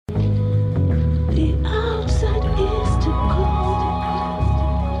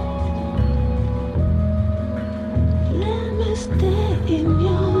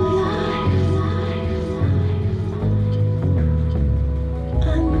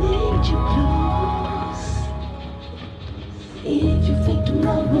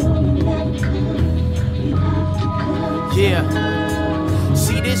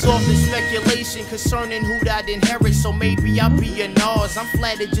There's often speculation concerning who'd I'd inherit, so maybe I'll be a Nas. I'm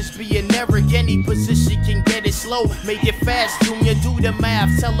flattered just being Eric. Any position can get it slow, make it fast. Junior, do the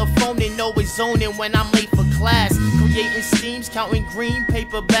math. Telephoning, always zoning when I'm late for class. Creating schemes, counting green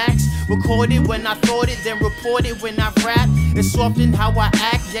paperbacks. Recorded when I thought it, then reported when I rap. It's often how I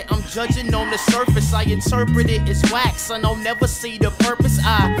act, yet I'm judging on the surface. I interpret it as wax, and I'll never see the purpose.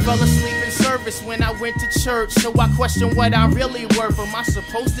 I fell asleep in service when I went to church, so I question what I really worth. Am I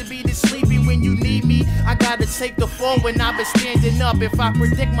supposed to be this sleepy when you need me? I gotta take the fall when I've been standing up. If I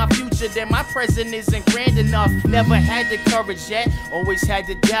predict my future, then my present isn't grand enough. Never had the courage yet, always had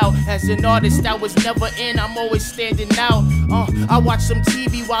the doubt. As an artist, I was never in, I'm always standing out. I watch some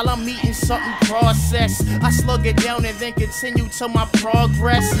TV while I'm eating something processed. I slug it down and then continue to my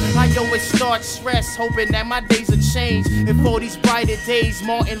progress. I always start stressed, hoping that my days will change. And for these brighter days,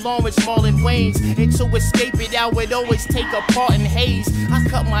 Martin Lawrence, Marlon Wayans. And to escape it, I would always take a part in haze. I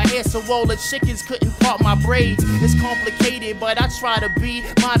cut my hair so all the chickens couldn't part my braids. It's complicated, but I try to be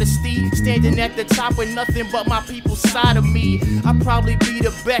modesty. Standing at the top with nothing but my people's side of me. I'd probably be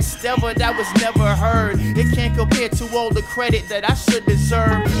the best ever that was never heard. It can't compare to all the credit that I should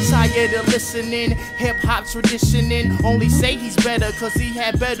deserve. Tired of listening, hip-hop traditioning. Only say he's better cause he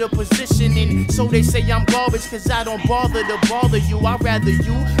had better positioning. So they say I'm garbage cause I don't bother to bother you. I'd rather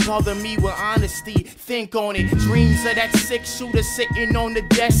you bother me with honesty. Think on it. Dreams of that 6-shooter sitting on the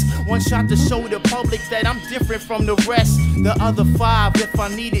desk. One shot to show the public that I'm different from the rest. The other 5 if I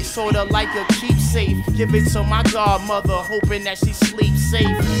need it, sorta like a keepsake. Give it to my godmother, hoping that she sleeps safe.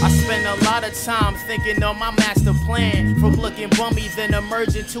 I spend a lot of time thinking of my master plan. From looking bummy, then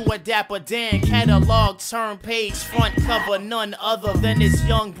emerging to a dapper Dan. Catalog, turn page, front cover, none other than his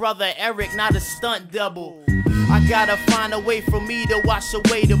young brother Eric, not a stunt double. I gotta find a way for me to wash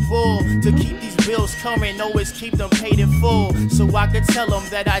away the bull. To keep these bills coming, always keep them paid in full. So I could tell them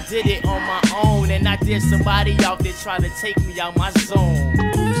that I did it on my own. And I dare somebody out there try to take me out my zone.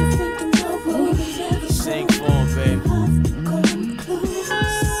 Sing for 'em, baby.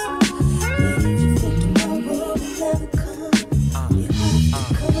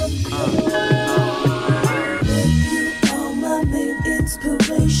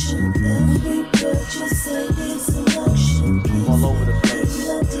 Inspiration, every word you say is